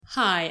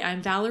Hi,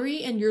 I'm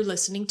Valerie, and you're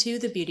listening to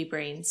The Beauty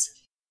Brains.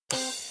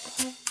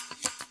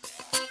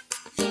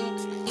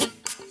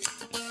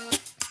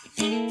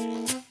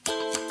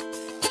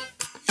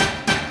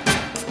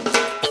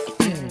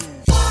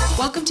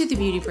 Welcome to The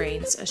Beauty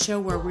Brains, a show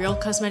where real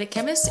cosmetic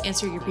chemists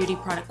answer your beauty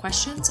product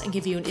questions and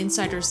give you an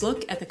insider's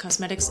look at the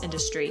cosmetics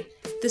industry.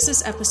 This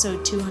is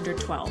episode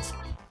 212.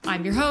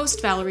 I'm your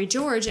host, Valerie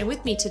George, and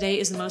with me today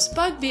is the most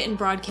bug-bitten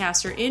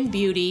broadcaster in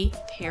beauty,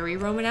 Perry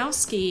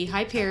Romanowski.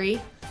 Hi,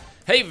 Perry.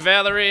 Hey,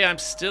 Valerie, I'm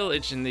still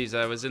itching these.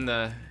 I was in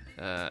the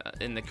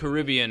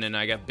Caribbean and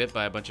I got bit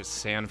by a bunch of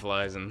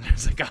sandflies and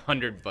there's like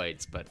 100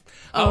 bites. But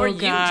how are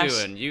you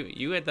doing?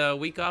 You had the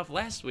week off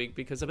last week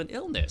because of an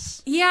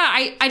illness. Yeah,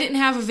 I didn't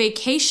have a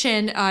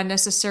vacation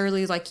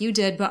necessarily like you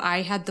did, but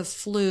I had the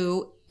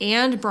flu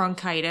and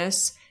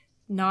bronchitis.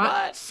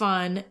 Not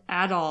fun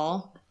at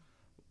all.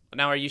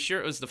 Now, are you sure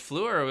it was the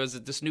flu or was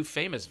it this new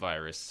famous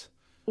virus?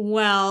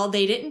 Well,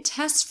 they didn't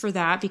test for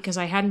that because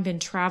I hadn't been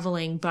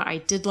traveling, but I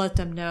did let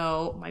them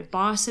know. My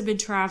boss had been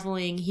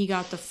traveling. He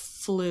got the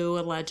flu,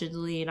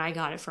 allegedly, and I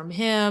got it from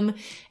him.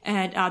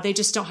 And they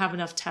just don't have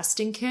enough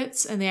testing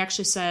kits. And they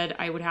actually said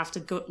I would have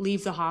to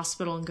leave the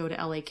hospital and go to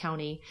LA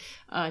County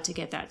to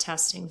get that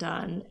testing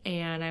done.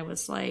 And I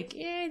was like,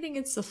 I think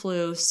it's the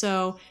flu.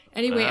 So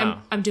anyway, wow.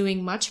 I'm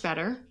doing much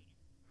better.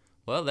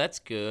 Well, that's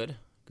good.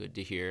 Good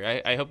to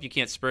hear. I hope you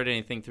can't spread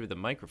anything through the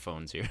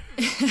microphones here.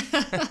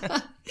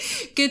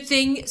 Good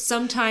thing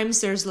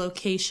sometimes there's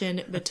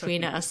location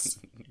between us.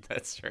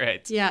 That's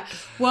right. Yeah.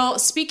 Well,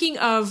 speaking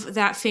of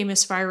that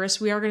famous virus,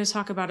 we are going to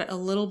talk about it a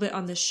little bit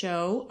on the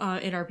show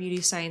in our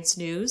Beauty Science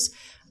News.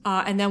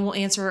 And then we'll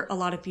answer a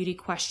lot of beauty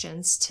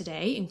questions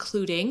today,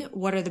 including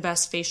what are the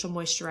best facial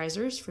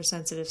moisturizers for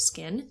sensitive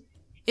skin?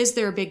 Is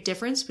there a big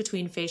difference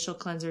between facial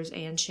cleansers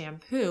and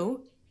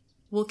shampoo?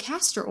 Will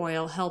castor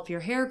oil help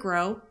your hair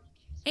grow?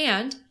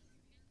 And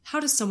how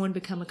does someone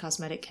become a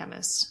cosmetic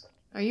chemist?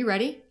 Are you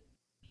ready?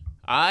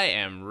 I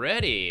am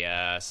ready.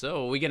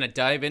 So are we going to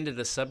dive into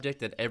the subject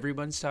that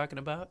everyone's talking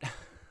about?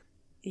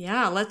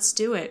 Yeah, let's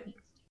do it.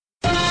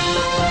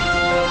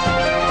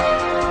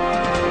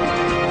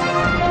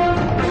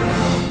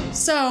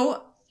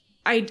 So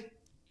I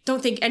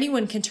don't think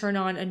anyone can turn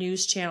on a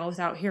news channel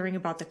without hearing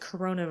about the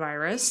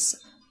coronavirus.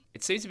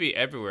 It seems to be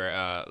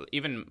everywhere.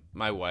 Even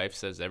my wife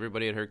says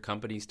everybody at her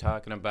company's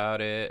talking about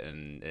it,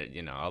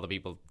 and all the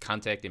people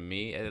contacting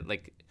me.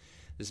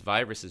 This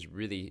virus is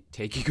really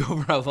taking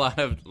over a lot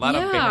of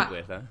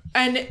bandwidth. Huh?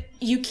 And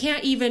you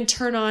can't even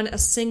turn on a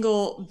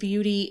single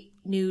beauty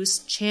news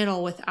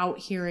channel without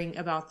hearing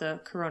about the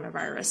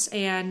coronavirus.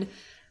 And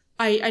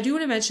I do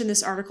want to mention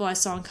this article I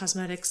saw in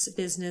Cosmetics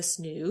Business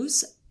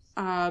News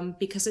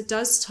because it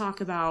does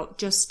talk about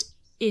just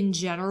in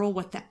general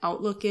what the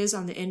outlook is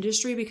on the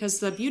industry, because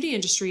the beauty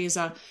industry is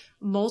a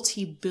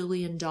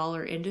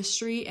multi-billion-dollar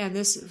industry, and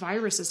this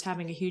virus is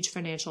having a huge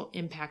financial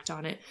impact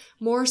on it,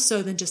 more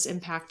so than just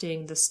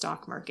impacting the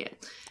stock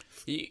market.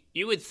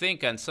 You would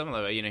think on some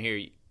level, here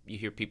you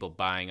hear people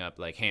buying up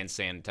like hand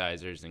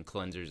sanitizers and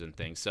cleansers and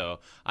things. So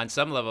on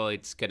some level,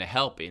 it's going to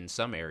help in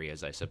some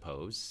areas, I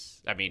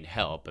suppose.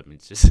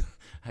 It's just,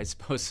 I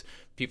suppose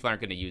people aren't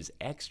going to use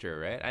extra,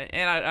 right?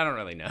 I don't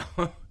really know.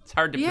 It's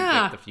hard to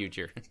predict the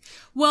future.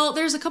 Well,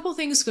 there's a couple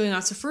things going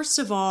on. So first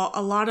of all,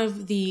 a lot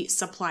of the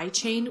supply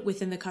chain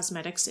within the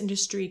cosmetics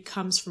industry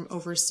comes from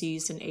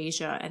overseas in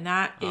Asia, and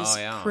that is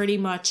pretty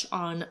much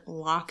on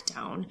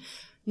lockdown.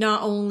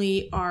 Not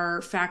only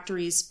are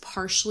factories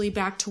partially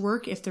back to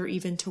work, if they're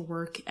even to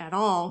work at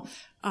all,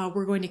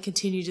 we're going to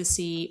continue to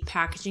see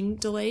packaging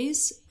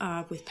delays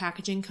with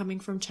packaging coming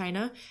from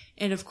China.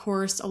 And of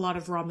course, a lot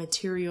of raw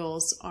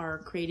materials are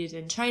created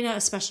in China,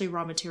 especially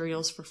raw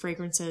materials for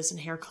fragrances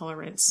and hair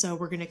colorants. So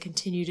we're going to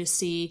continue to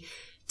see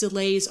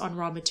delays on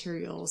raw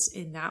materials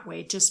in that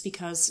way, just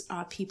because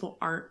people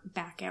aren't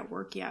back at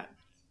work yet.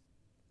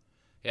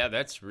 Yeah,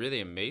 that's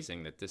really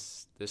amazing that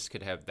this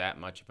could have that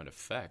much of an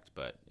effect,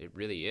 but it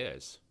really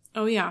is.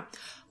 Oh, yeah.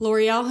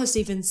 L'Oreal has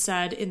even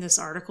said in this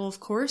article,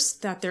 of course,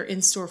 that their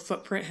in-store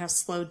footprint has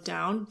slowed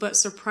down, but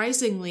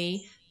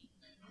surprisingly,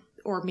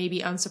 or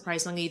maybe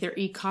unsurprisingly, their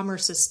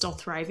e-commerce is still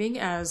thriving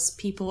as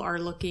people are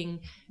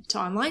looking to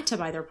online to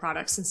buy their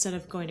products instead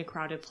of going to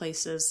crowded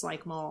places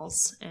like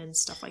malls and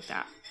stuff like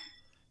that.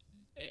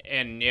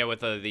 And yeah, with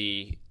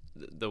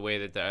the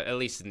way that at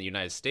least in the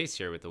United States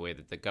here, with the way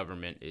that the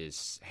government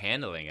is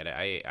handling it,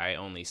 I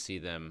only see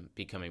them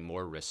becoming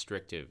more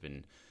restrictive,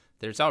 and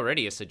there's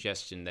already a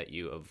suggestion that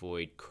you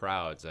avoid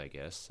crowds, I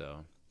guess.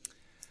 So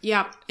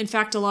yeah, in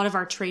fact, a lot of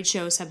our trade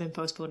shows have been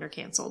postponed or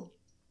canceled.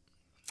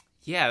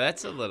 Yeah,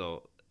 that's a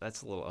little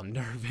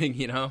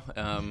unnerving,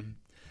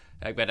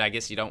 but I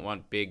guess you don't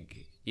want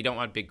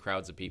big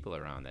crowds of people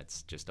around.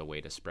 That's just a way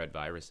to spread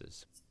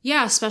viruses.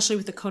 Yeah, especially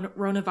with the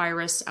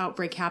coronavirus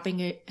outbreak happening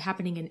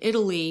in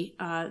Italy.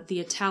 The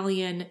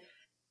Italian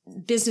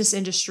business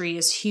industry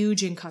is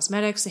huge in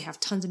cosmetics. They have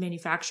tons of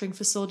manufacturing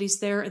facilities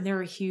there, and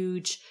they're a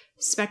huge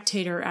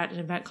spectator at an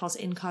event called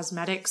In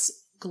Cosmetics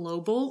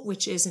Global,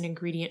 which is an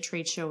ingredient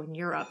trade show in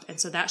Europe.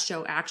 And so that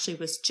show actually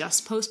was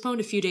just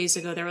postponed a few days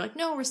ago. They were like,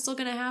 no, we're still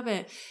going to have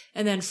it.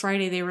 And then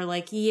Friday they were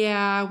like,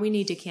 yeah, we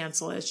need to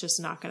cancel it. It's just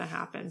not going to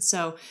happen.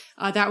 So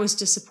that was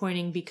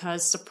disappointing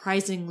because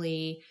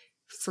surprisingly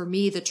for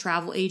me, the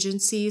travel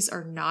agencies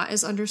are not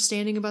as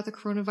understanding about the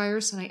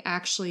coronavirus.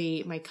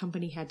 And my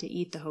company had to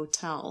eat the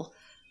hotel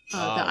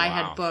that I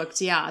had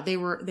booked. Yeah, they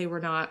were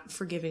not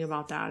forgiving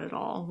about that at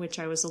all, which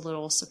I was a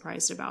little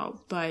surprised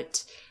about.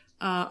 But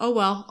oh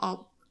well,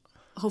 I'll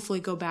hopefully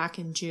go back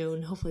in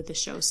June. Hopefully the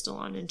show's still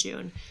on in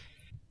June.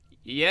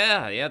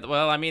 Yeah.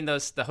 Well, I mean,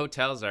 the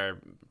hotels are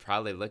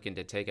probably looking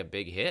to take a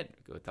big hit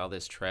with all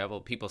this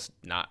travel. People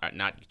not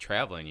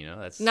traveling, you know.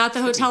 That's not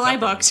the hotel I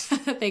booked.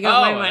 They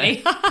got my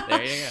money.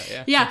 There you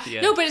go. Yeah.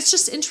 Yeah. No, but it's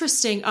just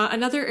interesting.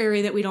 Another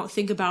area that we don't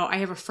think about. I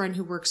have a friend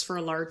who works for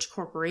a large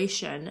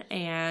corporation,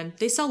 and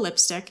they sell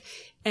lipstick,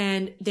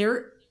 and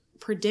they're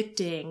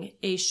predicting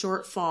a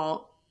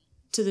shortfall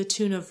to the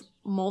tune of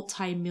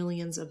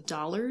multi-millions of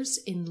dollars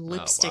in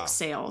lipstick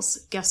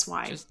sales. Guess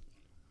why?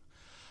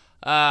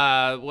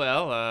 I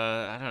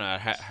don't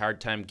know. Hard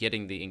time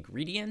getting the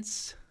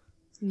ingredients?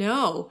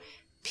 No.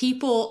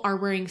 People are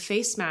wearing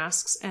face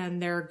masks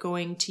and they're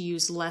going to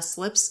use less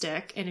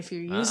lipstick. And if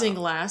you're using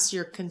less,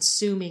 you're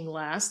consuming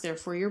less.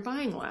 Therefore, you're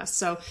buying less.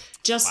 So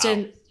just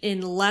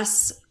in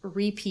less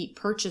repeat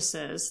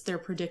purchases, they're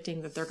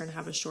predicting that they're going to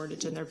have a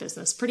shortage in their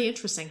business. Pretty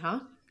interesting,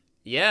 huh?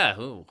 Yeah.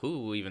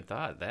 Who even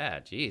thought of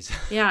that? Jeez.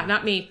 Yeah,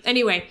 not me.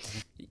 Anyway.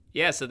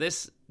 Yeah. So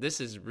this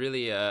is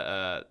really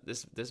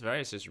this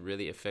virus is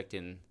really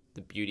affecting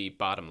the beauty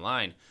bottom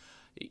line.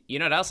 You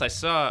know what else I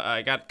saw?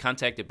 I got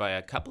contacted by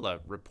a couple of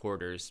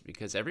reporters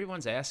because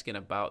everyone's asking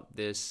about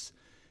this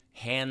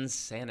hand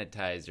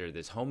sanitizer,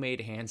 this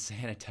homemade hand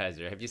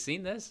sanitizer. Have you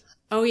seen this?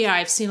 Oh yeah,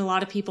 I've seen a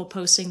lot of people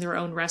posting their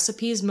own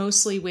recipes,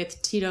 mostly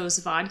with Tito's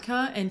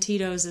vodka, and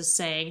Tito's is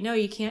saying, no,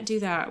 you can't do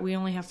that. We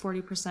only have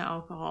 40%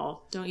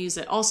 alcohol. Don't use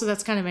it. Also,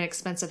 that's kind of an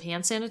expensive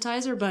hand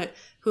sanitizer, but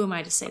who am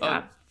I to say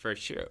that? For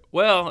sure.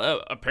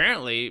 Well,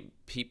 apparently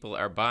people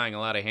are buying a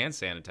lot of hand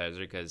sanitizer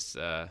because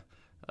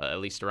at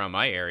least around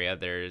my area,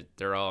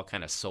 they're all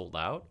kind of sold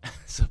out.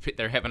 So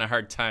they're having a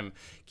hard time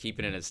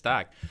keeping it in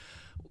stock,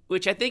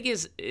 which I think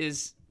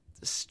is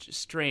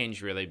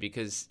strange, really,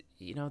 because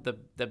you know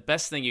the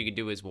best thing you can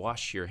do is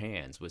wash your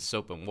hands with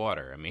soap and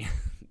water. I mean,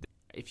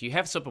 if you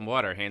have soap and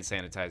water, hand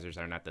sanitizers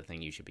are not the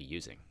thing you should be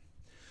using.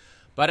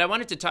 But I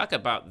wanted to talk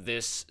about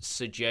this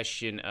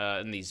suggestion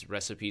and these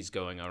recipes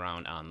going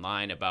around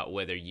online about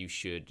whether you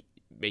should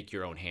make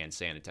your own hand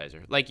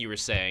sanitizer. Like you were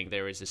saying,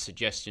 there was a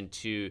suggestion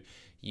to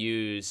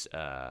use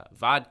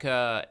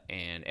vodka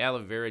and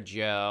aloe vera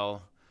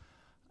gel,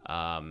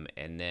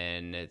 and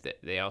then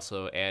they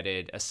also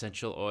added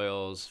essential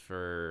oils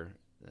for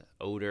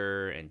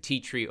odor and tea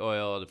tree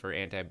oil for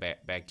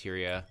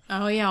antibacteria.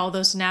 Oh yeah, all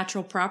those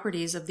natural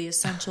properties of the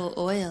essential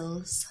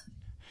oils.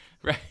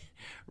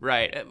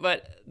 Right.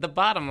 But the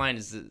bottom line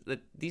is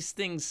that these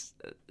things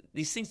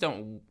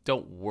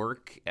don't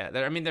work.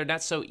 I mean, they're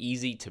not so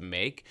easy to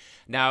make.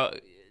 Now,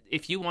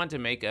 if you want to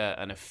make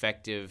an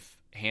effective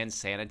hand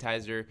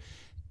sanitizer,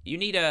 you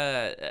need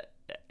at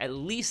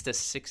least a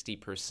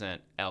 60%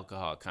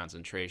 alcohol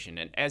concentration.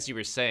 And as you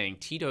were saying,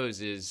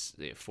 Tito's is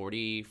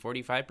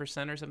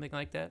 45% or something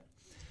like that.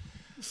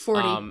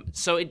 40.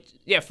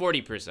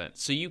 40%.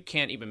 So you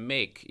can't even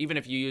make, even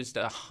if you used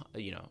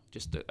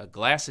just a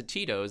glass of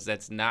Tito's,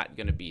 that's not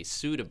going to be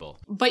suitable.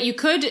 But you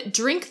could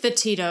drink the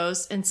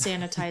Tito's and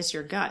sanitize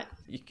your gut.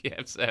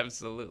 Yes,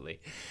 absolutely.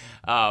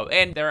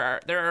 And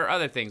there are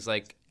other things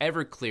like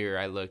Everclear.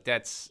 I looked.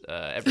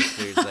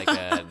 Everclear is like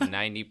a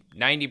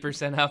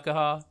 90%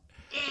 alcohol.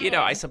 You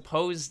know, I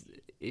suppose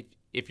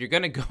if you're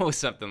going to go with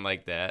something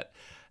like that,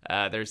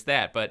 there's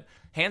that. But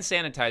hand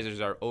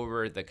sanitizers are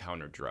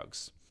over-the-counter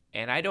drugs.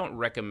 And I don't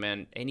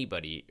recommend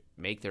anybody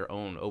make their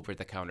own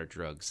over-the-counter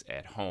drugs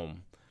at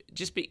home,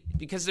 just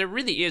because there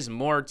really is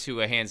more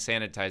to a hand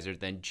sanitizer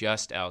than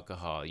just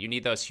alcohol. You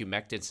need those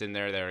humectants in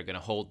there that are going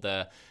to hold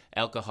the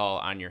alcohol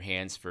on your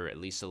hands for at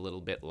least a little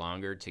bit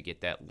longer to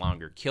get that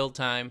longer kill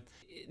time.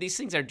 These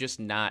things are just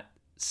not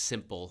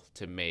simple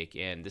to make.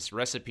 And this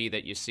recipe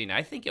that you've seen,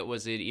 I think it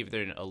was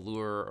either in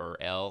Allure or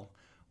Elle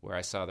where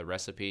I saw the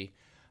recipe.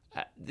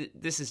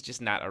 This is just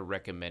not a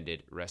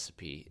recommended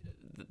recipe.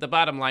 The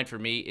bottom line for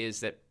me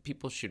is that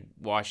people should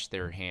wash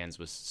their hands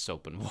with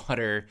soap and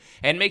water,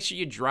 and make sure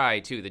you dry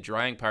too. The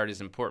drying part is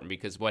important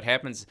because what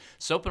happens,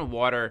 soap and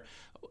water,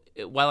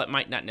 while it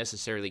might not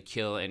necessarily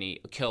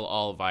kill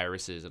all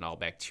viruses and all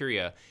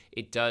bacteria,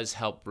 it does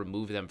help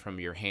remove them from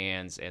your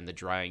hands, and the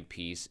drying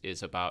piece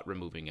is about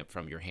removing it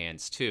from your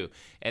hands too.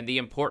 And the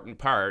important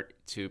part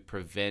to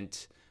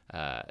prevent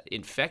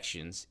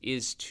infections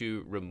is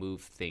to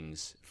remove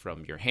things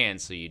from your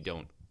hands so you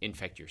don't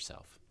infect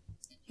yourself.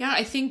 Yeah,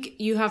 I think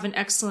you have an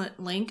excellent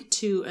link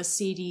to a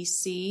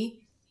CDC,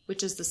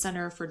 which is the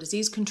Center for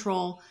Disease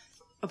Control,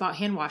 about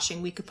hand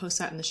washing. We could post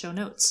that in the show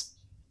notes.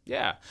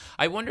 Yeah.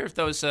 I wonder if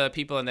those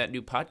people on that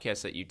new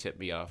podcast that you tipped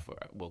me off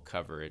will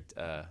cover it.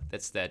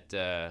 That's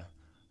that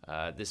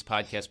This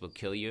Podcast Will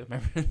Kill You.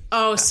 Remember?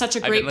 Oh, such a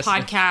great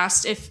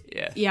podcast.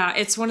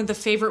 It's one of the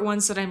favorite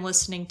ones that I'm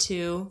listening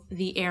to,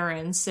 the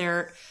Aarons.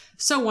 They're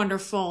so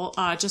wonderful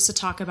just to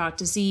talk about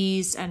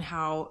disease and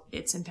how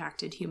it's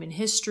impacted human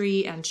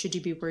history and should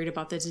you be worried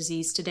about the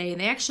disease today. And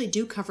they actually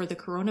do cover the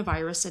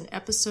coronavirus in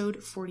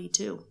episode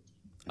 42.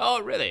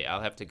 Oh, really?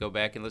 I'll have to go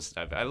back and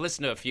listen. I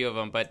listened to a few of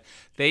them, but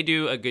they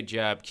do a good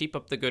job. Keep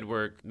up the good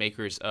work,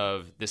 makers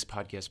of This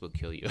Podcast Will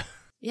Kill You.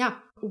 Yeah.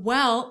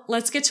 Well,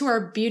 let's get to our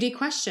beauty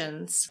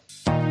questions.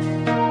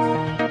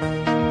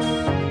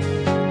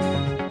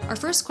 Our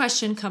first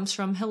question comes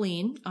from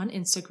Helene on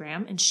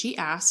Instagram, and she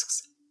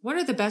asks, what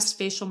are the best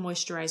facial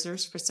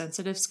moisturizers for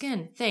sensitive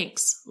skin?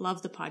 Thanks.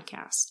 Love the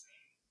podcast.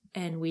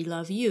 And we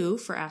love you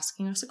for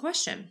asking us a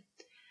question.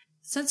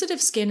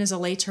 Sensitive skin is a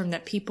lay term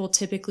that people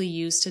typically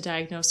use to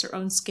diagnose their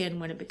own skin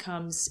when it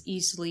becomes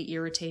easily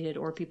irritated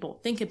or people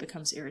think it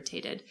becomes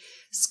irritated.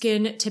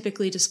 Skin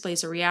typically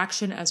displays a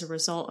reaction as a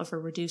result of a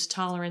reduced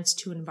tolerance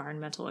to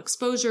environmental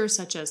exposure,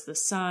 such as the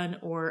sun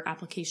or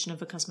application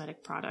of a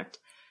cosmetic product.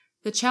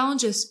 The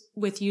challenge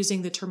with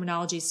using the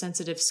terminology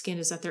sensitive skin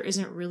is that there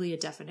isn't really a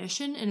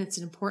definition, and it's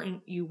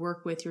important you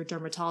work with your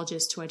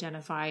dermatologist to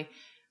identify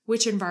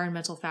which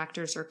environmental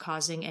factors are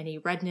causing any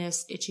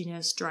redness,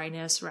 itchiness,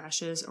 dryness,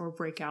 rashes, or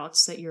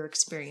breakouts that you're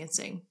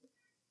experiencing.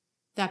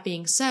 That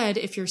being said,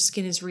 if your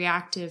skin is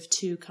reactive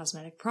to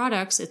cosmetic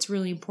products, it's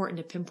really important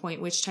to pinpoint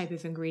which type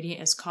of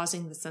ingredient is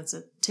causing the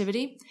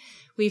sensitivity.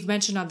 We've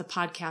mentioned on the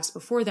podcast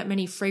before that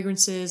many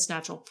fragrances,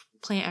 natural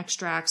plant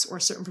extracts, or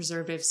certain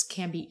preservatives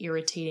can be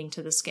irritating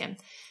to the skin.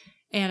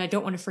 And I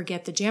don't want to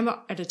forget the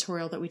JAMA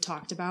editorial that we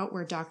talked about,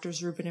 where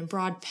Drs. Rubin and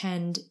Broad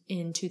penned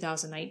in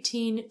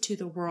 2019 to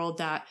the world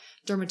that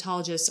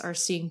dermatologists are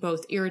seeing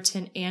both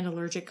irritant and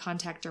allergic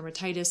contact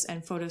dermatitis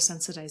and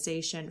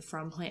photosensitization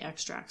from plant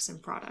extracts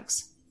and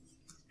products.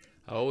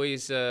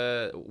 Always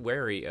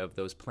wary of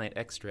those plant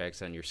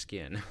extracts on your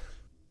skin.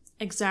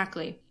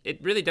 Exactly.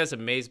 It really does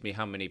amaze me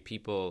how many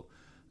people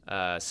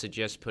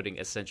suggest putting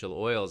essential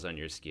oils on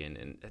your skin,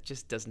 and that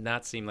just does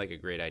not seem like a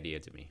great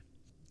idea to me.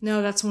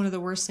 No, that's one of the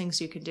worst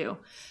things you can do.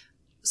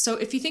 So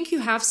if you think you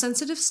have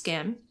sensitive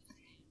skin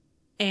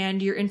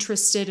and you're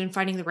interested in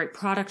finding the right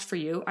product for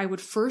you, I would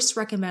first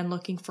recommend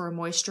looking for a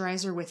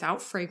moisturizer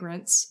without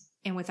fragrance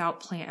and without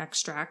plant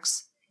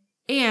extracts.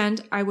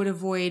 And I would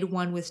avoid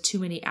one with too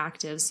many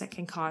actives that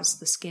can cause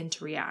the skin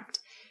to react.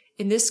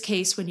 In this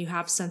case, when you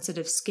have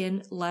sensitive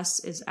skin, less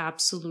is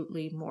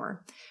absolutely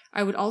more.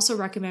 I would also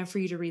recommend for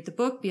you to read the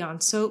book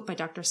Beyond Soap by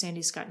Dr.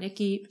 Sandy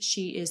Scott-Nicky.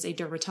 She is a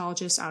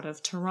dermatologist out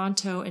of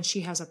Toronto, and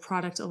she has a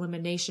product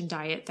elimination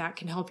diet that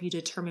can help you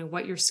determine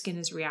what your skin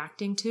is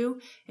reacting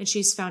to, and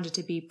she's found it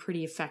to be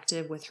pretty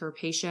effective with her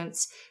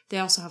patients. They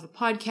also have a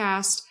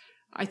podcast.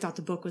 I thought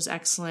the book was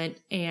excellent,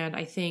 and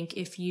I think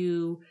if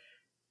you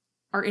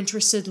are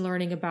interested in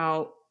learning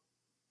about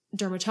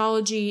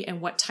dermatology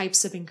and what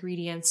types of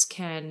ingredients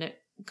can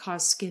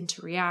cause skin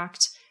to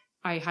react,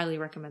 I highly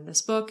recommend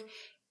this book.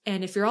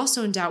 And if you're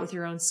also in doubt with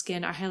your own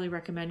skin, I highly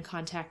recommend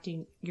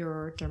contacting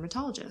your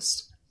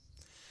dermatologist.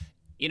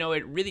 You know,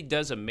 it really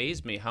does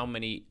amaze me how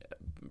many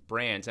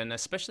brands, and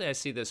especially I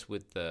see this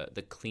with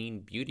the clean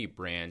beauty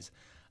brands,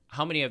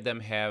 how many of them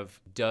have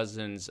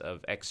dozens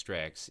of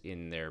extracts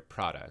in their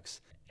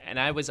products. And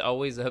I was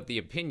always of the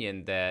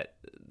opinion that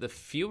the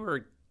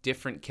fewer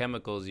different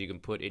chemicals you can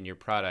put in your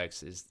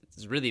products is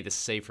really the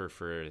safer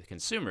for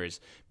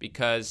consumers,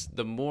 because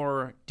the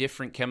more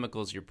different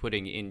chemicals you're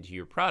putting into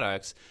your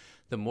products,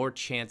 the more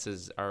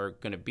chances are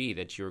going to be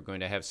that you're going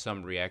to have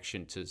some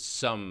reaction to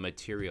some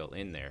material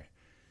in there.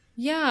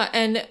 Yeah,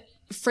 and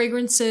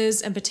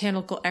fragrances and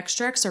botanical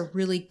extracts are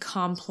really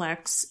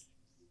complex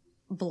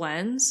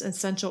blends,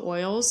 essential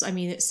oils. I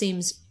mean, it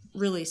seems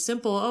really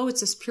simple. Oh,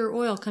 it's this pure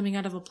oil coming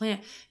out of a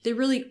plant. They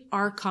really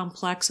are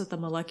complex at the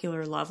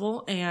molecular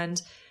level.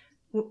 And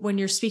when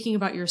you're speaking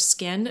about your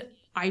skin,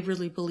 I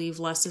really believe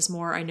less is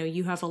more. I know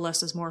you have a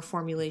less is more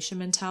formulation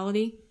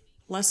mentality.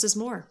 Less is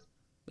more.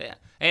 Yeah.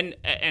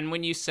 And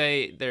when you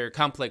say they're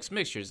complex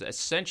mixtures,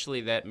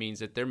 essentially that means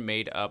that they're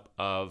made up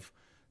of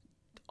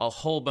a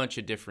whole bunch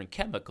of different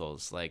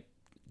chemicals, like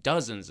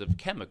dozens of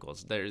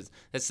chemicals.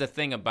 That's the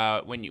thing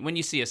about when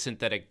you see a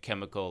synthetic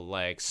chemical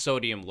like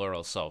sodium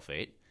lauryl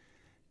sulfate,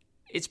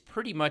 it's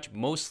pretty much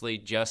mostly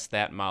just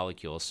that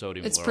molecule,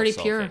 sodium lauryl sulfate. It's pretty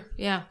pure,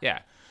 yeah. Yeah.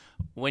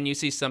 When you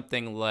see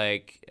something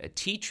like a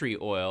tea tree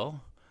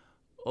oil,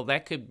 well,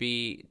 that could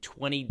be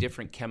 20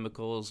 different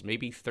chemicals,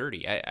 maybe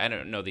 30. I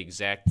don't know the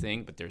exact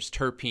thing, but there's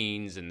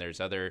terpenes and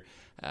there's other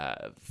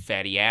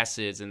fatty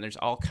acids and there's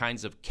all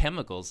kinds of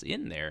chemicals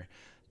in there.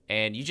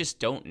 And you just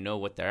don't know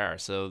what they are.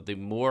 So the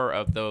more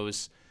of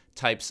those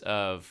types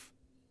of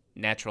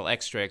natural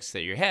extracts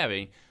that you're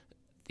having,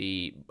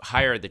 the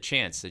higher the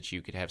chance that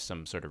you could have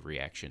some sort of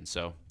reaction.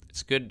 So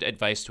it's good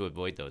advice to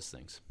avoid those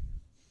things.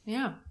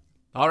 Yeah.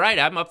 All right,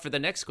 I'm up for the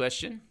next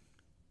question.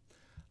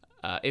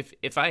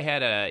 If I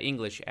had an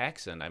English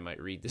accent, I might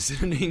read this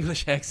in an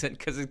English accent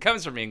because it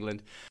comes from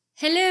England.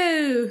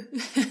 Hello.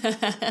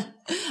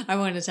 I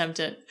won't attempt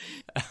it.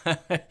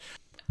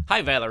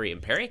 Hi, Valerie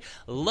and Perry.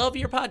 Love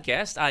your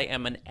podcast. I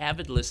am an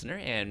avid listener,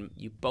 and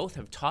you both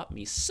have taught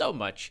me so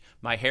much.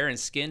 My hair and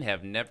skin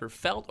have never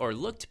felt or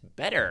looked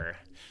better.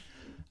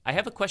 I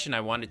have a question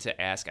I wanted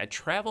to ask. I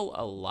travel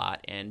a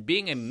lot, and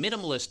being a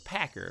minimalist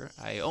packer,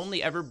 I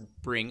only ever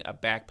bring a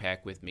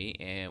backpack with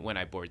me when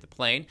I board the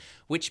plane,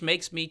 which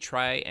makes me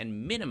try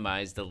and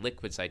minimize the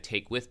liquids I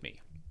take with me.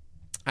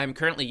 I'm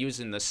currently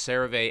using the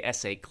CeraVe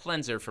SA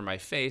cleanser for my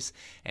face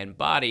and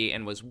body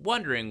and was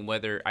wondering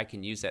whether I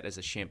can use that as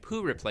a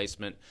shampoo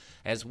replacement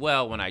as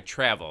well when I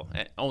travel,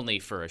 only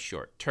for a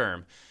short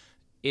term.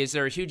 Is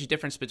there a huge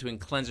difference between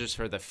cleansers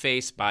for the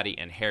face, body,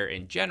 and hair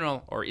in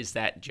general, or is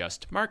that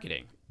just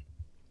marketing?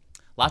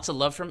 Lots of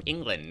love from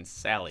England,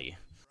 Sally.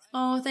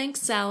 Oh,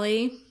 thanks,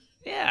 Sally.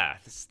 Yeah,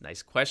 that's a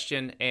nice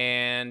question,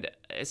 and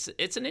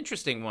it's an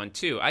interesting one,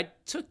 too. I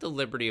took the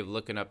liberty of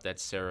looking up that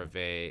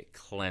CeraVe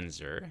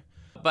cleanser.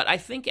 But I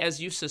think,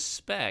 as you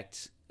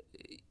suspect,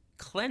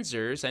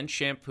 cleansers and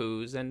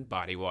shampoos and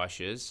body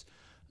washes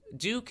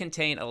do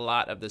contain a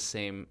lot of the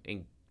same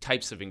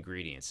types of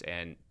ingredients.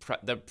 And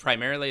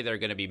primarily, they're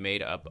going to be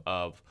made up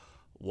of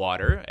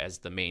water as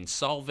the main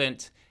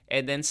solvent,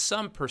 and then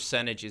some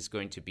percentage is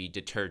going to be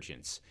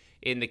detergents.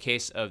 In the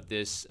case of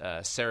this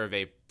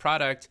CeraVe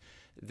product,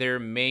 their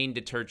main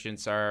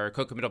detergents are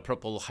cocamidal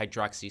propyl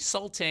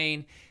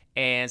hydroxysultane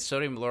and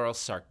sodium lauryl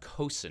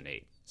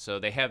sarcosinate. So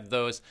they have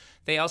those.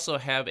 They also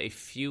have a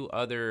few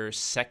other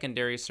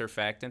secondary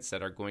surfactants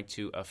that are going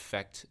to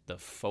affect the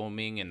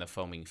foaming and the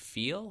foaming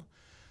feel.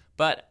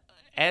 But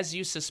as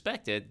you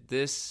suspected,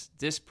 this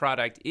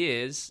product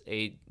is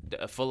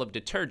full of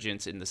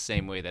detergents in the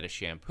same way that a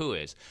shampoo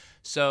is.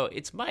 So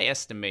it's my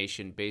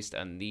estimation, based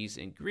on these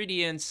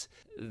ingredients,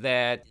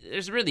 that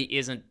there really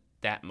isn't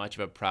that much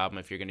of a problem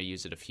if you're going to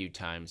use it a few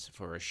times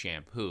for a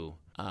shampoo.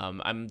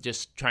 I'm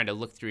just trying to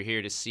look through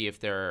here to see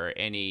if there are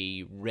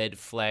any red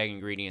flag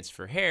ingredients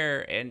for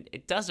hair, and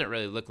it doesn't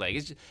really look like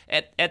it's just,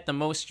 at the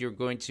most you're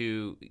going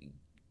to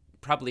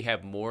probably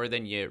have more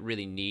than you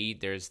really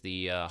need. There's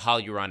the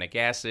hyaluronic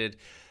acid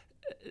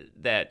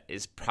that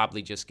is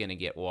probably just going to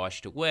get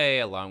washed away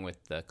along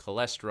with the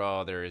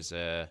cholesterol. There is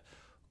a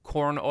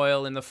corn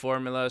oil in the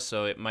formula,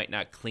 so it might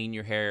not clean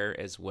your hair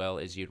as well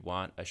as you'd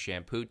want a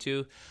shampoo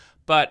to.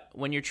 But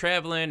when you're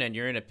traveling and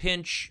you're in a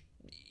pinch,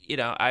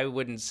 I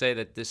wouldn't say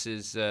that this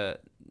is a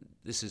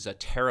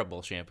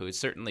terrible shampoo. It's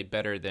certainly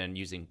better than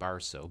using bar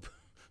soap.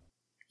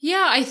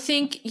 Yeah, I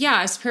think,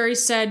 as Perry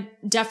said,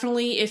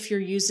 definitely if you're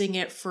using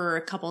it for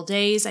a couple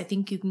days, I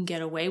think you can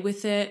get away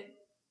with it.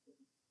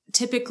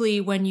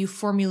 Typically, when you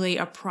formulate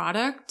a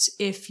product,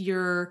 if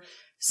you're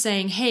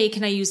saying, hey,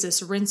 can I use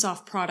this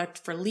rinse-off product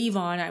for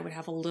leave-on, I would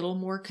have a little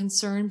more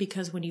concern,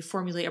 because when you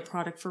formulate a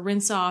product for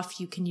rinse-off,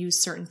 you can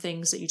use certain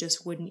things that you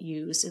just wouldn't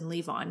use in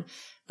leave-on.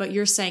 But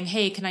you're saying,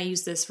 hey, can I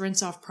use this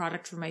rinse-off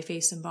product for my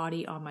face and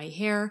body on my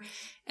hair?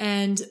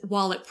 And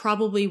while it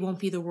probably won't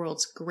be the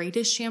world's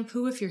greatest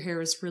shampoo if your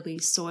hair is really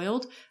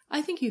soiled,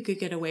 I think you could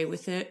get away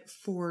with it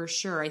for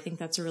sure. I think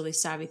that's a really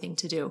savvy thing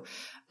to do.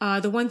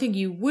 The one thing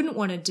you wouldn't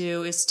want to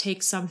do is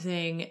take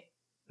something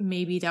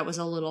maybe that was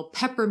a little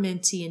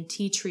pepperminty and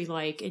tea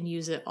tree-like and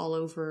use it all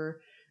over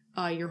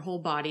your whole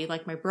body,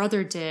 like my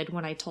brother did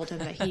when I told him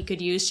that he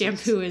could use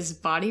shampoo as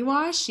body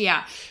wash.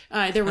 Yeah,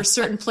 there were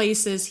certain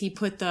places he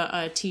put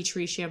the tea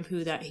tree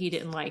shampoo that he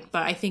didn't like.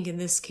 But I think in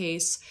this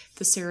case,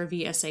 the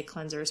CeraVe SA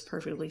cleanser is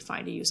perfectly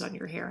fine to use on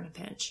your hair in a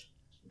pinch.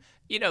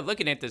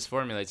 Looking at this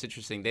formula, it's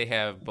interesting. They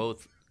have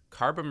both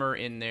carbomer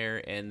in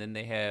there, and then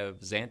they have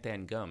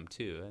xanthan gum,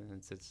 too.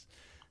 And it's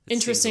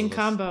interesting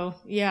combo.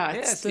 Yeah,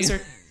 those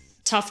are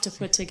tough to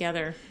put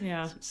together.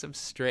 Yeah. Some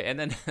straight. And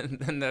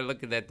then they're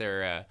looking at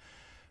their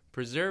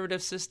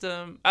preservative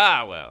system.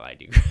 Well, I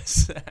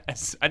digress.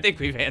 I think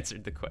we've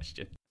answered the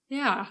question.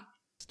 Yeah.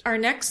 Our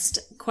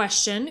next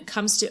question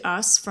comes to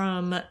us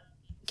from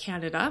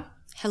Canada.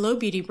 Hello,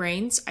 Beauty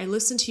Brains. I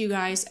listen to you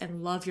guys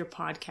and love your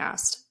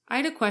podcast. I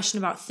had a question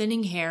about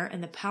thinning hair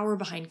and the power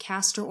behind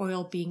castor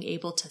oil being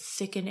able to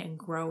thicken and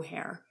grow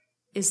hair.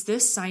 Is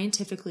this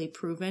scientifically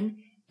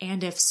proven?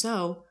 And if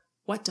so,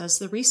 what does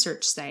the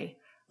research say?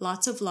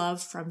 Lots of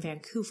love from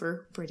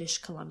Vancouver, British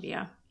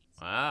Columbia.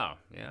 Wow.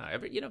 Yeah.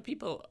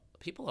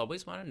 People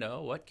always want to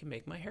know what can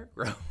make my hair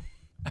grow.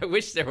 I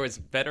wish there was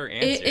better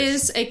answers. It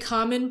is a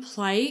common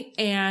plight,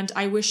 and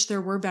I wish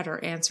there were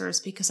better answers,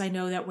 because I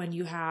know that when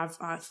you have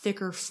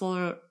thicker,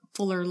 fuller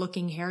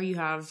looking hair, you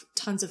have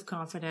tons of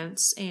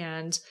confidence,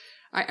 and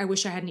I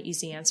wish I had an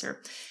easy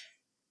answer.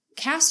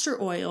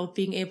 Castor oil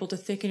being able to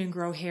thicken and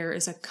grow hair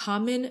is a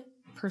common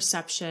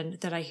perception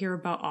that I hear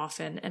about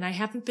often, and I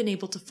haven't been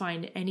able to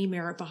find any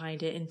merit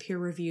behind it in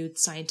peer-reviewed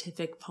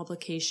scientific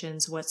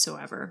publications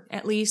whatsoever,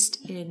 at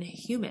least in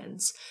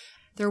humans.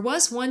 There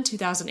was one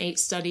 2008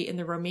 study in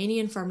the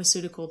Romanian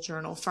pharmaceutical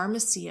journal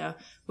Pharmacia,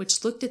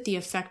 which looked at the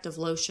effect of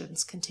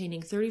lotions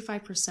containing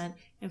 35%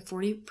 and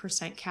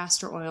 40%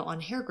 castor oil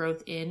on hair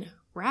growth in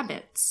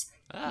rabbits.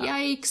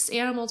 Yikes,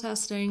 animal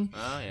testing.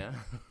 Oh, yeah.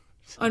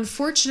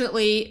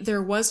 Unfortunately,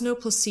 there was no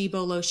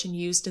placebo lotion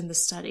used in the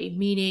study,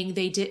 meaning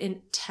they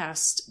didn't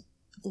test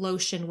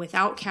lotion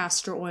without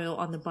castor oil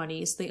on the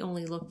bunnies. They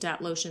only looked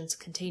at lotions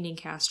containing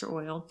castor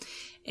oil.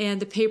 And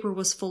the paper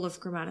was full of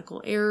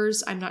grammatical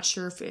errors. I'm not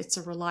sure if it's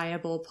a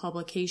reliable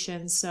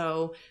publication,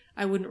 so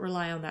I wouldn't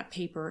rely on that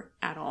paper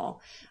at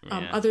all.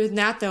 Yeah. Other than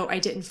that, though, I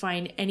didn't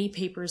find any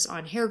papers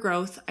on hair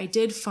growth. I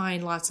did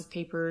find lots of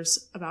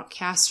papers about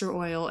castor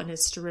oil and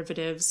its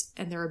derivatives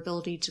and their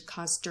ability to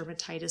cause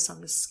dermatitis on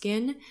the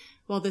skin.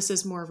 While this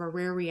is more of a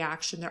rare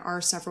reaction, there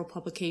are several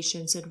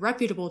publications in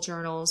reputable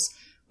journals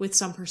with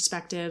some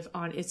perspective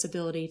on its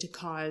ability to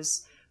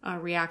cause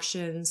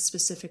reactions,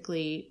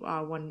 specifically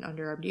one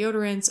under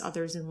deodorants,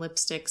 others in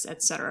lipsticks,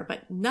 etc.,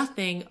 but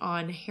nothing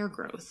on hair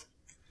growth.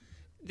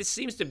 This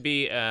seems to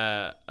be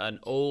an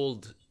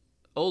old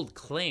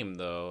claim,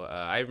 though.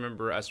 I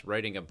remember us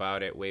writing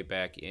about it way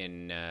back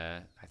in,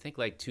 I think,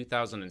 like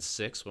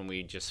 2006 when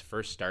we just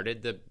first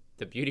started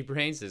the Beauty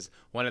Brains. Is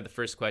one of the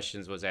first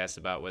questions was asked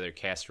about whether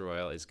castor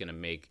oil is going to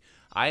make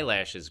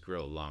eyelashes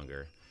grow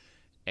longer.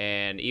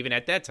 And even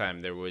at that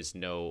time, there was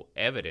no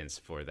evidence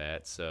for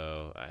that.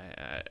 So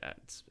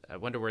I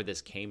wonder where this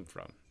came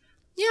from.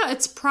 Yeah,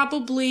 it's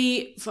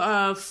probably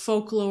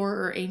folklore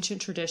or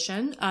ancient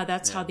tradition.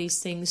 That's how these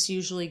things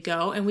usually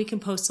go. And we can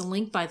post a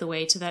link, by the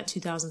way, to that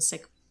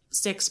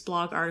 2006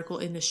 blog article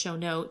in the show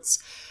notes.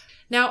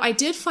 Now, I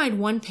did find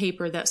one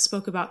paper that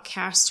spoke about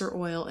castor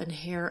oil and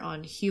hair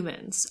on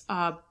humans.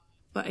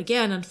 But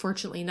again,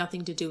 unfortunately,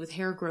 nothing to do with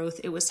hair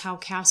growth. It was how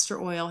castor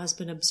oil has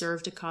been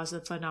observed to cause the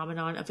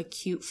phenomenon of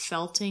acute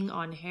felting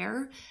on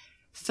hair.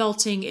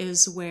 Felting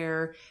is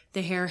where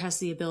the hair has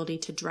the ability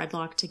to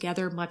dreadlock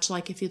together, much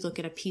like if you look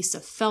at a piece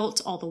of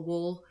felt, all the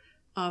wool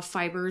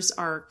fibers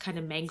are kind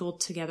of mangled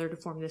together to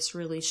form this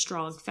really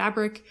strong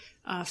fabric.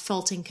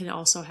 Felting can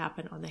also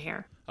happen on the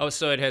hair. Oh,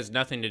 so it has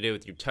nothing to do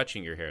with you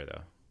touching your hair,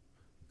 though?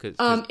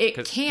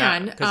 It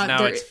can.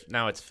 Because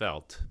now it's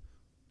felt.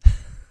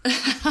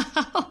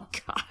 Oh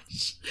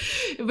gosh,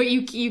 but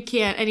you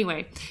can't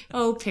anyway.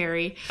 Oh,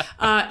 Perry.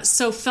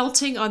 So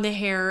felting on the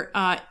hair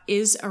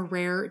is a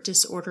rare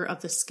disorder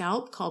of the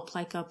scalp called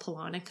plica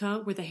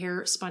polonica, where the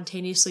hair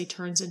spontaneously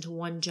turns into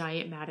one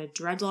giant matted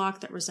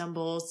dreadlock that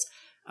resembles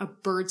a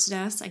bird's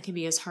nest and can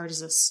be as hard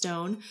as a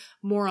stone.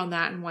 More on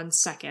that in 1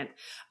 second.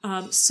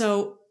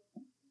 So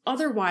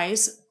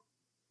otherwise,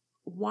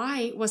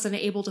 why wasn't I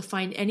able to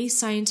find any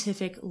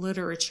scientific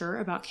literature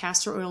about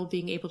castor oil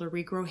being able to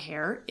regrow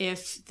hair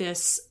if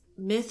this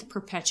myth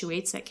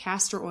perpetuates that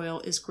castor oil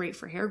is great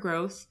for hair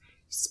growth,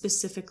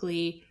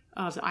 specifically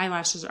of the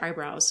eyelashes or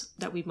eyebrows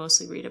that we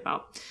mostly read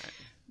about?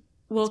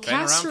 Well, it's been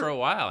around for a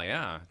while,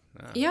 yeah.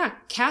 Yeah,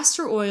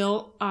 castor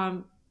oil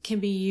can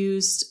be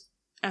used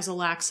as a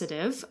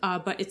laxative,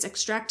 but it's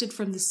extracted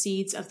from the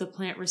seeds of the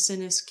plant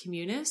Ricinus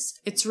communis.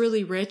 It's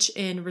really rich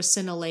in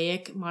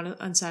ricinoleic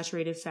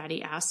monounsaturated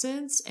fatty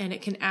acids, and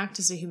it can act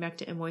as a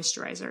humectant and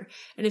moisturizer.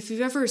 And if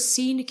you've ever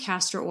seen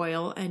castor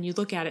oil and you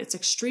look at it, it's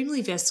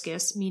extremely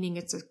viscous, meaning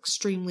it's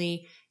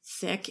extremely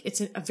thick.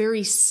 It's a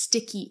very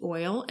sticky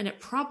oil, and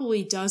it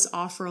probably does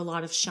offer a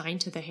lot of shine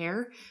to the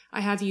hair. I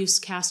have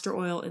used castor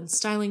oil in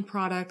styling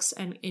products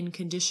and in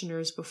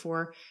conditioners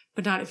before,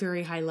 but not at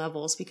very high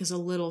levels because a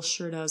little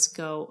sure does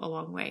go a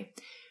long way.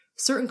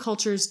 Certain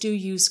cultures do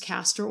use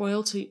castor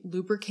oil to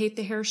lubricate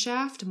the hair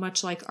shaft,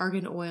 much like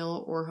argan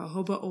oil or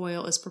jojoba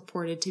oil is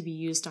purported to be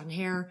used on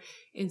hair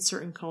in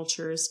certain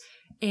cultures.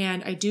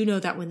 And I do know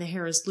that when the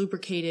hair is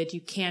lubricated,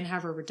 you can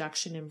have a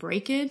reduction in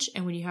breakage.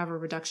 And when you have a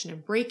reduction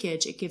in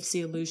breakage, it gives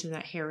the illusion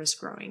that hair is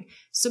growing.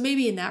 So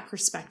maybe in that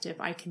perspective,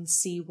 I can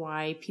see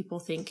why people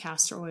think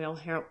castor oil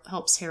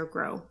helps hair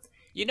grow.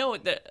 You know,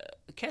 the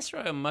castor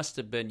oil must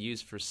have been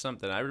used for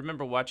something. I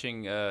remember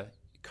watching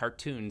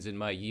cartoons in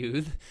my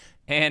youth,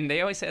 and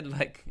they always had,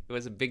 like, it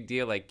was a big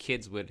deal, like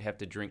kids would have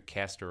to drink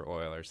castor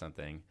oil or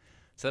something.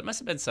 So it must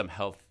have been some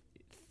health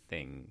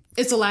thing.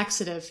 It's a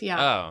laxative,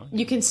 yeah. Oh.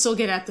 You can still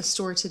get it at the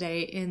store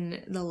today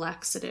in the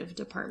laxative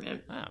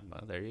department. Oh,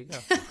 well, there you go.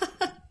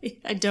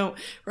 I don't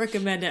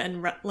recommend it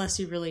unless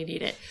you really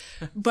need it.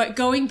 But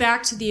going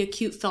back to the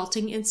acute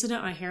felting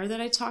incident on hair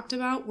that I talked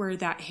about, where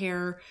that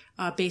hair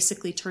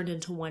basically turned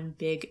into one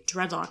big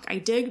dreadlock, I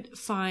did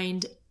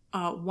find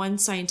one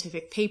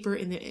scientific paper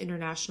in the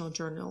International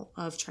Journal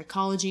of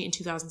Trichology in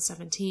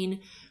 2017,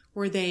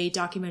 where they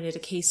documented a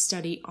case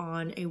study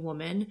on a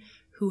woman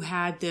who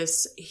had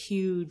this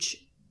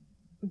huge,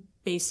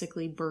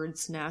 basically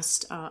bird's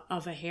nest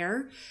of a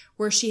hair,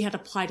 where she had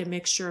applied a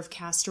mixture of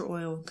castor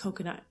oil and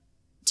coconut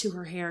to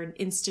her hair, and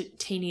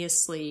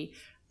instantaneously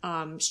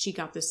she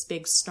got this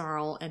big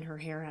snarl and her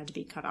hair had to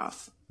be cut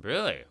off.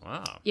 Really?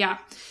 Wow. Yeah.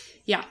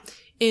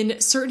 In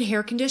certain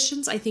hair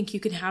conditions, I think you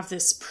can have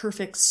this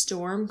perfect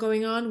storm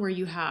going on where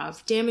you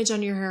have damage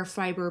on your hair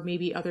fiber,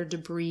 maybe other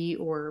debris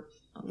or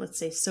let's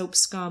say soap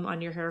scum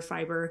on your hair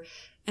fiber,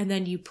 and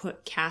then you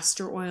put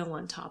castor oil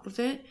on top of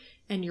it,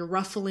 and you're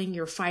ruffling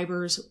your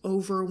fibers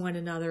over one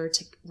another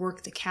to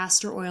work the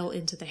castor oil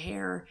into the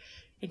hair.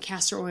 And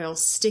castor oil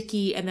is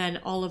sticky, and then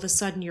all of a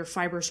sudden your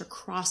fibers are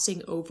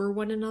crossing over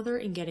one another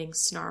and getting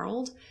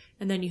snarled,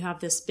 and then you have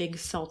this big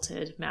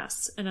felted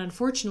mess. And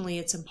unfortunately,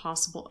 it's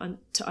impossible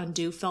to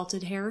undo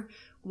felted hair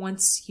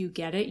once you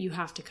get it, you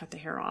have to cut the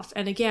hair off.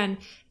 And again,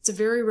 it's a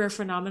very rare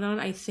phenomenon.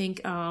 I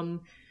think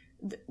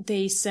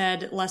they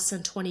said less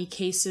than 20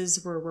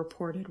 cases were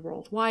reported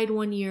worldwide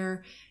one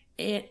year.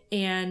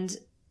 And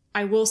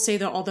I will say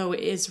that although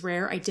it is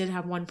rare, I did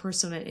have one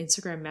person on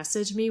Instagram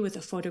message me with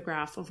a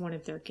photograph of one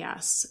of their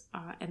guests,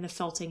 and the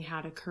felting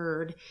had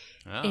occurred.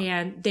 Oh.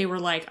 And they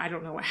were like, I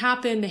don't know what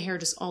happened. The hair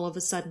just all of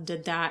a sudden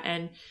did that.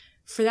 And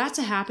for that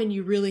to happen,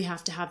 you really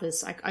have to have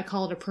this, I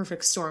call it a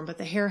perfect storm, but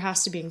the hair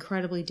has to be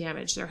incredibly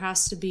damaged. There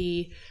has to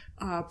be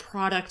a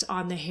product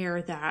on the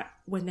hair that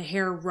when the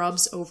hair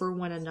rubs over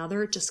one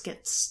another, it just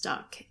gets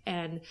stuck.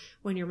 And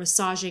when you're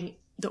massaging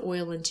the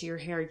oil into your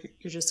hair,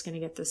 you're just going to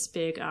get this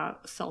big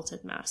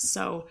felted mess.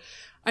 So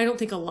I don't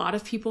think a lot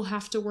of people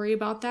have to worry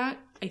about that.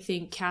 I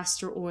think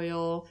castor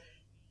oil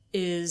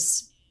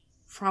is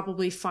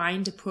probably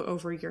fine to put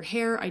over your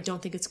hair. I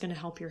don't think it's going to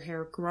help your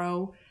hair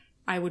grow.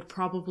 I would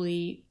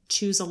probably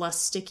choose a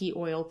less sticky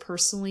oil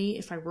personally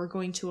if I were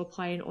going to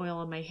apply an oil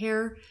on my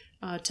hair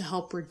to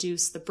help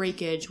reduce the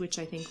breakage, which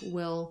I think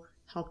will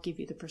help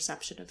give you the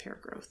perception of hair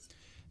growth.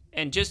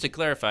 And just to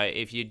clarify,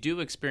 if you do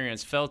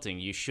experience felting,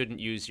 you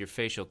shouldn't use your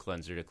facial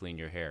cleanser to clean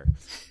your hair.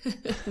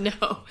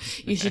 No,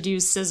 you should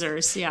use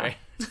scissors, yeah.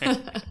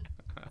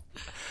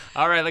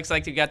 All right, looks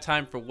like we got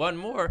time for one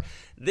more.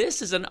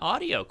 This is an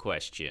audio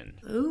question.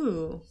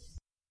 Ooh.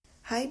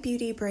 Hi,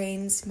 Beauty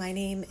Brains. My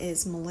name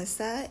is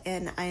Melissa,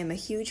 and I am a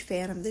huge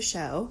fan of the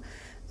show.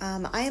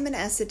 I am an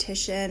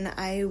esthetician.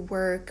 I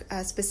work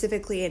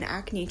specifically in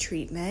acne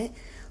treatment.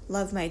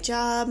 Love my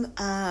job.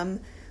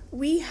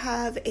 We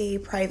have a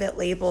private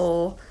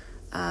label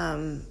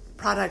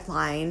product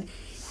line,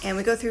 and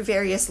we go through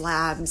various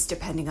labs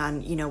depending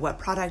on, what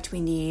product we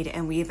need.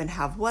 And we even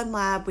have one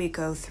lab we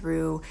go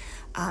through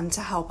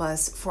to help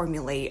us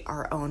formulate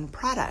our own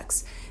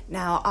products.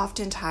 Now,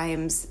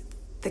 oftentimes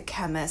the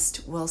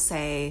chemist will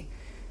say,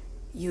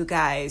 you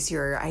guys,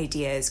 your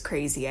idea is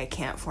crazy. I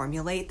can't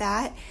formulate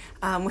that,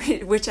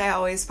 which I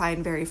always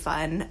find very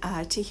fun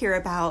to hear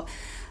about.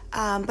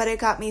 But it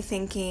got me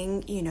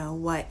thinking,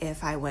 what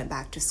if I went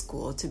back to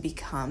school to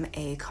become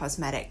a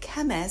cosmetic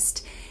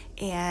chemist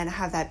and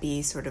have that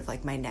be sort of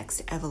like my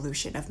next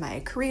evolution of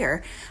my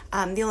career?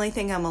 The only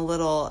thing I'm a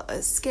little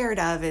scared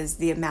of is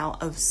the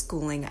amount of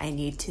schooling I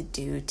need to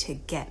do to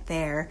get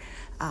there.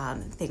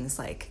 Things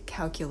like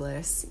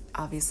calculus,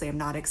 obviously, I'm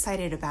not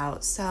excited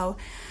about. So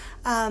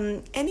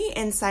any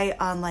insight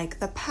on like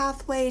the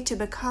pathway to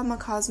become a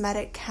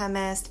cosmetic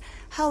chemist,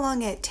 how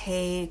long it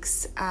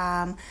takes,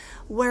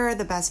 where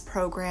the best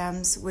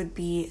programs would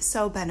be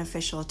so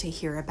beneficial to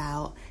hear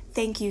about?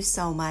 Thank you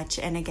so much.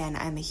 And again,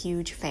 I'm a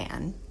huge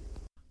fan.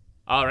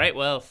 All right.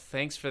 Well,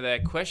 thanks for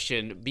that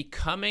question.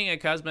 Becoming a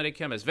cosmetic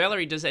chemist.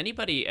 Valerie, does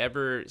anybody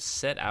ever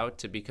set out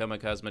to become a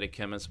cosmetic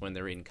chemist when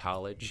they're in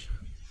college?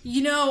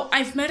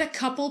 I've met a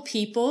couple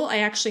people. I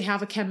actually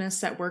have a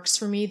chemist that works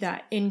for me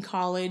that in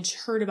college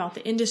heard about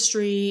the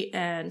industry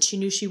and she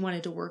knew she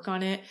wanted to work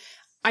on it.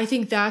 I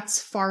think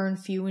that's far and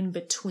few in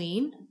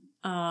between,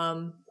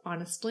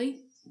 honestly.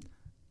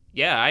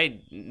 Yeah, I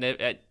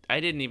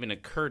didn't even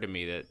occur to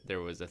me that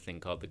there was a thing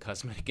called the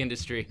cosmetic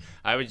industry.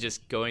 I was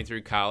just going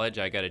through college.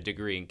 I got a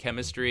degree in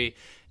chemistry.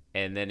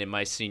 And then in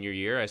my senior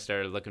year, I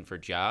started looking for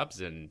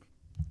jobs, and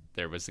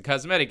there was the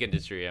cosmetic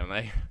industry. I'm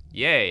like,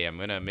 yay, I'm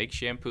going to make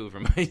shampoo for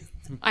my...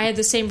 I had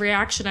the same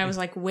reaction. I was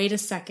like, wait a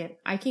second.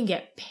 I can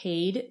get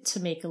paid to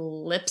make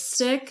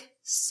lipstick?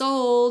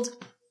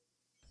 Sold.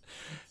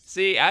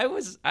 See, I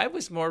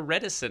was more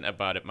reticent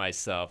about it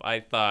myself.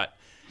 I thought,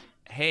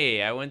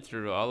 hey, I went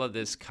through all of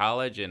this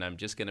college and I'm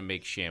just going to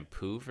make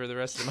shampoo for the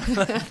rest of my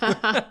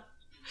life.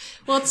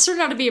 Well, it's turned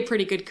out to be a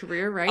pretty good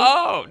career, right?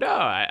 Oh, no,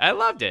 I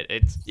loved it.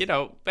 It's,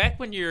 back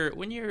when you're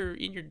in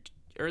your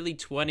early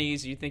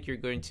 20s, you think you're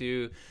going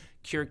to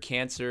cure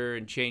cancer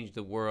and change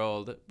the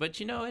world. But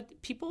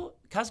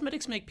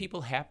cosmetics make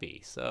people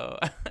happy. So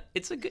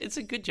it's a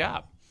good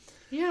job.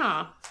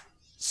 Yeah.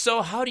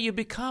 So how do you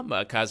become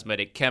a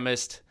cosmetic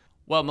chemist?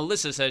 Well,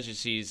 Melissa says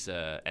she's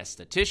an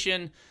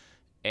esthetician,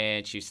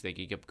 and she's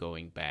thinking of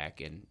going back.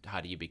 And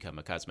how do you become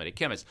a cosmetic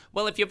chemist?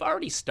 Well, if you've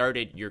already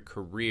started your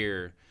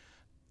career,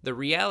 the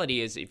reality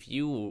is if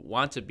you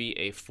want to be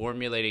a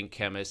formulating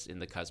chemist in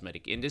the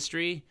cosmetic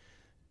industry,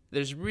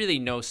 there's really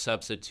no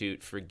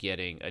substitute for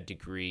getting a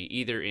degree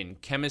either in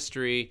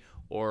chemistry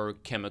or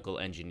chemical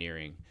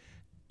engineering.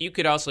 You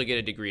could also get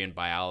a degree in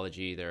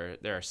biology. There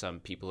are some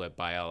people who have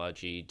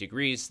biology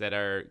degrees that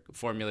are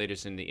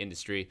formulators in the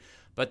industry,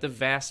 but the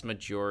vast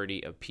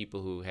majority of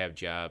people who have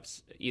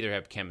jobs either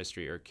have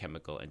chemistry or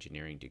chemical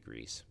engineering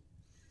degrees.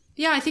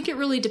 Yeah, I think it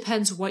really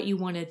depends what you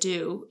want to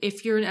do.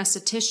 If you're an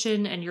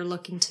esthetician and you're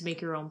looking to make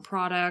your own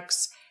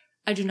products,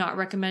 I do not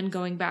recommend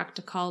going back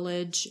to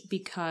college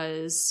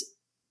because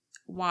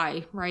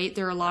why, right?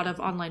 There are a lot of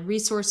online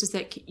resources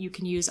that you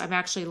can use. I'm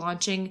actually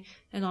launching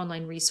an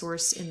online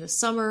resource in the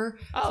summer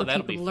for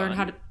people to learn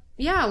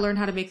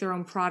how to make their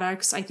own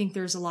products. I think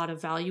there's a lot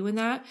of value in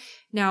that.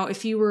 Now,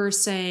 if you were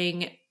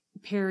saying,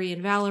 Perry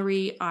and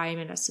Valerie, I'm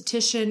an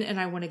esthetician and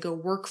I want to go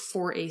work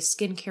for a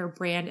skincare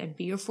brand and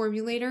be a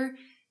formulator,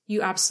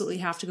 you absolutely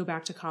have to go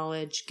back to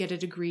college, get a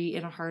degree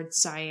in a hard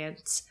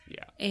science,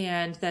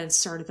 and then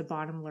start at the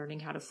bottom learning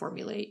how to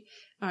formulate.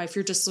 If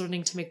you're just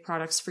learning to make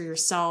products for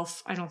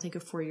yourself, I don't think a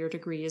 4-year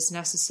degree is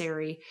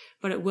necessary,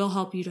 but it will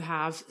help you to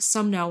have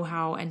some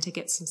know-how and to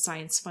get some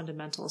science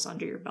fundamentals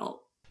under your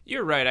belt.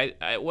 You're right.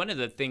 One of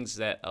the things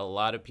that a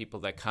lot of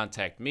people that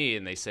contact me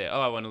and they say,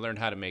 I want to learn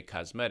how to make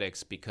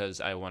cosmetics because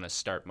I want to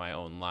start my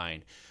own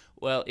line.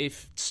 Well,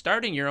 if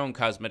starting your own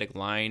cosmetic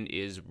line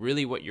is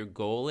really what your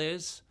goal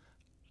is,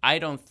 I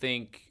don't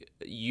think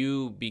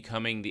you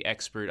becoming the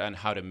expert on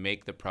how to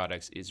make the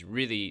products is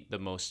really the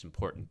most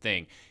important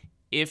thing.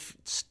 If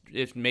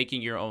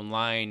making your own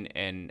line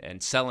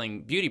and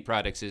selling beauty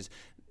products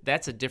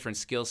that's a different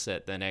skill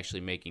set than actually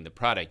making the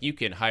product. You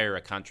can hire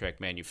a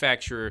contract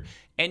manufacturer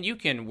and you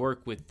can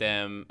work with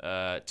them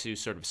to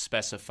sort of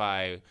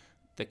specify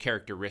the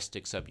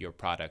characteristics of your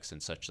products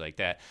and such like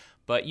that.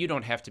 But you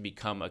don't have to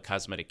become a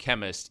cosmetic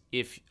chemist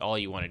if all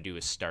you want to do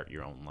is start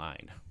your own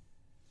line.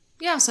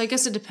 Yeah, so I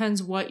guess it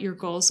depends what your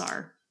goals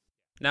are.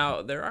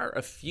 Now, there are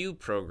a few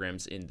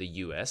programs in the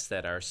U.S.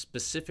 that are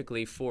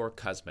specifically for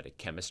cosmetic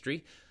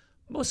chemistry.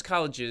 Most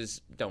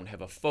colleges don't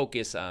have a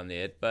focus on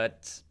it,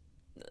 but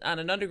on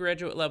an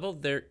undergraduate level,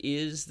 there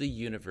is the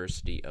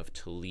University of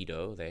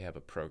Toledo. They have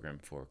a program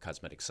for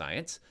cosmetic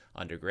science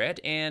undergrad.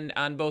 And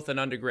on both an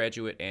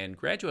undergraduate and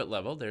graduate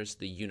level, there's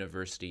the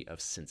University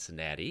of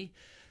Cincinnati.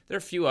 There are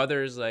a few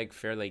others, like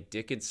Fairleigh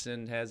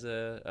Dickinson has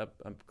a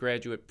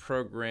graduate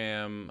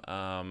program.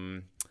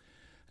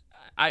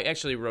 I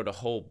actually wrote a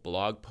whole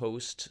blog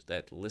post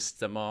that lists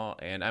them all,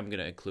 and I'm going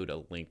to include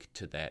a link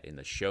to that in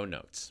the show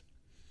notes.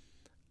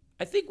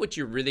 I think what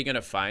you're really going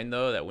to find,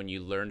 though, that when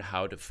you learn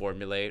how to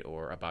formulate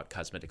or about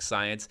cosmetic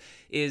science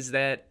is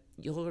that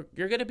you're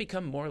going to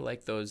become more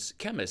like those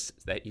chemists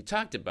that you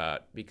talked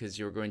about, because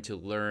you're going to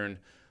learn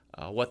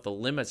what the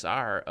limits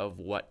are of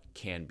what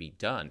can be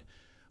done.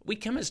 We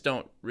chemists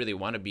don't really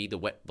want to be the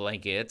wet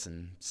blankets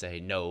and say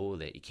no,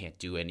 that you can't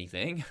do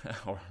anything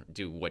or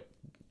do what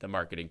the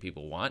marketing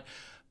people want.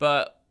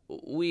 But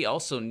we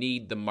also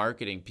need the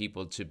marketing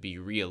people to be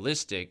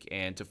realistic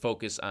and to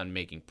focus on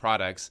making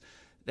products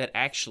that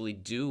actually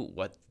do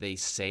what they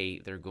say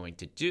they're going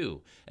to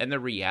do. And the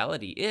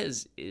reality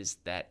is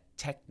that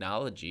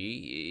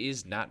technology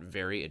is not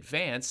very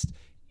advanced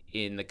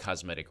in the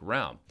cosmetic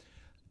realm.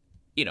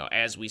 You know,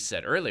 as we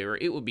said earlier,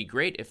 it would be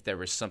great if there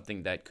was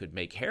something that could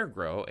make hair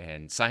grow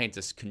and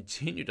scientists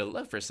continue to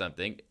look for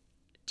something.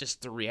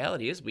 Just the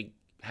reality is we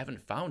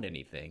haven't found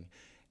anything.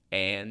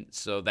 And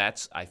so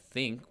that's, I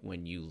think,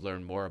 when you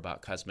learn more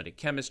about cosmetic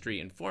chemistry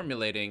and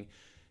formulating,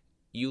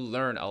 you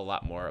learn a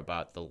lot more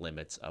about the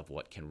limits of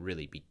what can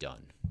really be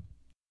done.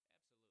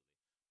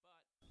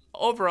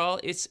 Overall,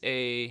 it's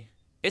a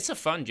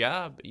fun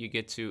job. You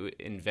get to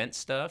invent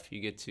stuff. You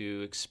get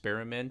to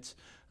experiment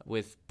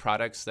with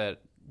products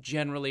that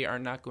generally are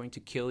not going to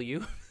kill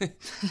you.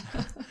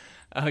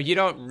 You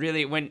don't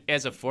really,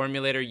 as a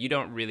formulator, you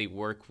don't really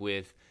work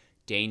with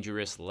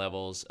dangerous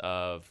levels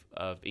of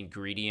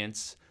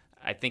ingredients.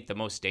 I think the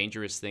most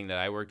dangerous thing that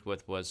I worked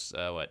with was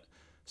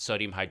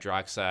sodium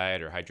hydroxide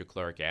or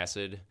hydrochloric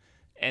acid,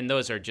 and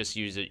those are just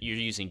you're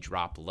using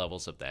drop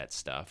levels of that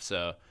stuff.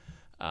 So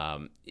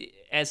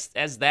as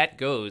that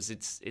goes,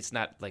 it's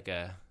not like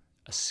a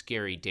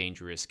scary,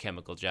 dangerous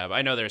chemical job.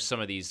 I know there's some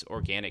of these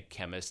organic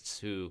chemists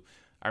who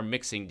are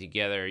mixing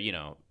together,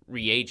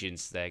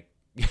 reagents that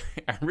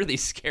are really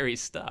scary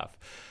stuff.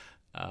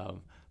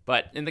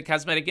 But in the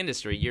cosmetic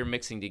industry, you're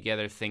mixing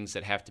together things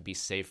that have to be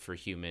safe for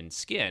human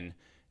skin.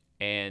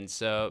 And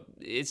so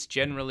it's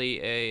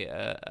generally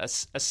a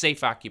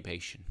safe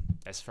occupation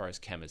as far as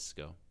chemists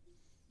go.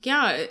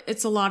 Yeah,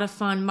 it's a lot of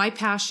fun. My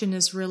passion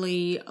is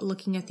really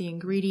looking at the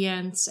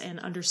ingredients and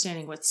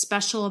understanding what's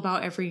special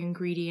about every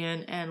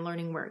ingredient and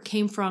learning where it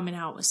came from and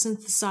how it was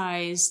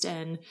synthesized.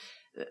 And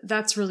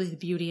that's really the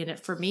beauty in it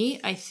for me.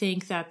 I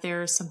think that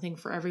there's something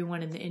for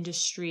everyone in the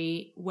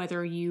industry,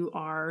 whether you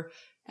are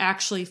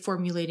actually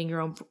formulating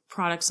your own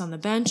products on the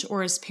bench,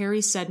 or as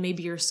Perry said,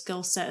 maybe your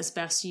skill set is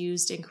best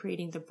used in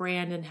creating the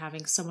brand and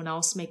having someone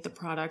else make the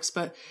products,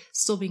 but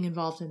still being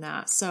involved in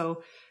that.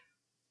 So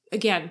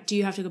again, do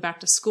you have to go back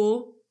to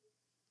school?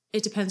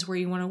 It depends where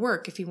you want to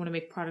work. If you want to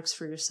make products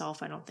for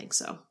yourself, I don't think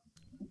so.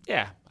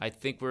 Yeah, I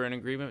think we're in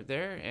agreement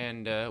there,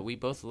 and we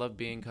both love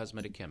being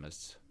cosmetic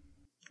chemists.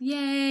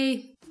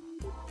 Yay!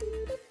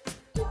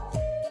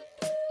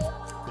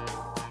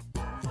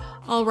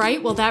 All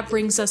right, well, that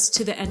brings us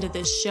to the end of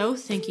this show.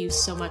 Thank you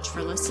so much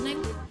for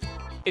listening.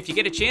 If you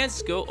get a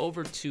chance, go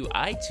over to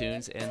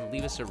iTunes and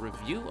leave us a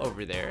review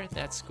over there.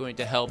 That's going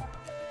to help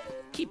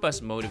keep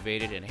us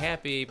motivated and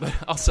happy, but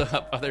also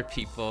help other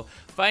people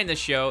find the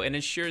show and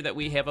ensure that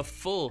we have a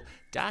full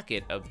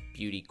docket of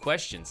beauty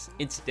questions.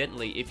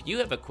 Incidentally, if you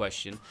have a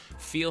question,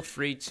 feel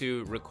free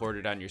to record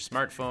it on your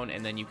smartphone,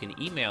 and then you can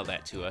email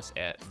that to us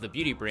at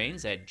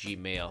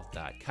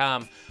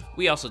thebeautybrains@gmail.com.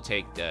 We also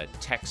take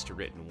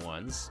text-written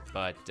ones,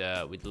 but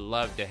we'd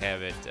love to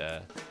have it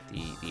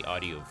the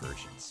audio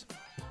versions.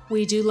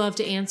 We do love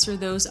to answer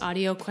those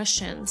audio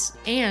questions.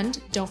 And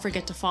don't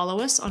forget to follow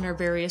us on our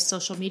various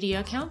social media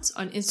accounts.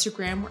 On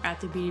Instagram, we're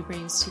at The Beauty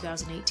Brains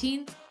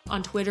 2018.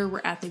 On Twitter,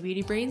 we're at The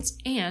Beauty Brains.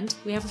 And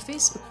we have a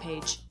Facebook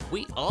page.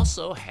 We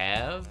also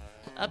have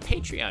a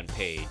Patreon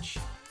page.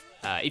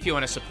 If you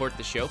want to support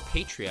the show,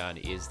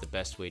 Patreon is the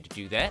best way to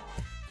do that.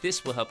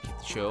 This will help keep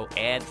the show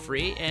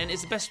ad-free and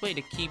is the best way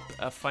to keep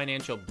a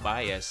financial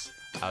bias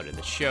out of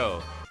the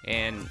show.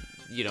 And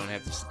you don't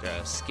have to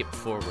skip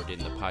forward in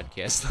the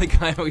podcast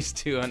like I always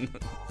do on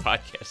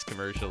podcast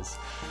commercials.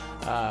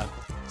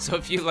 So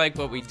if you like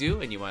what we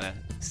do and you want to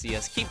see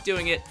us keep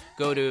doing it,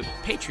 go to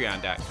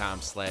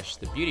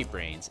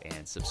patreon.com/thebeautybrains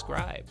and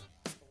subscribe.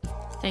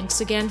 Thanks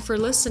again for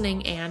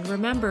listening, and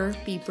remember,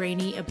 be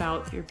brainy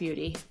about your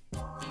beauty.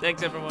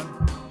 Thanks, everyone.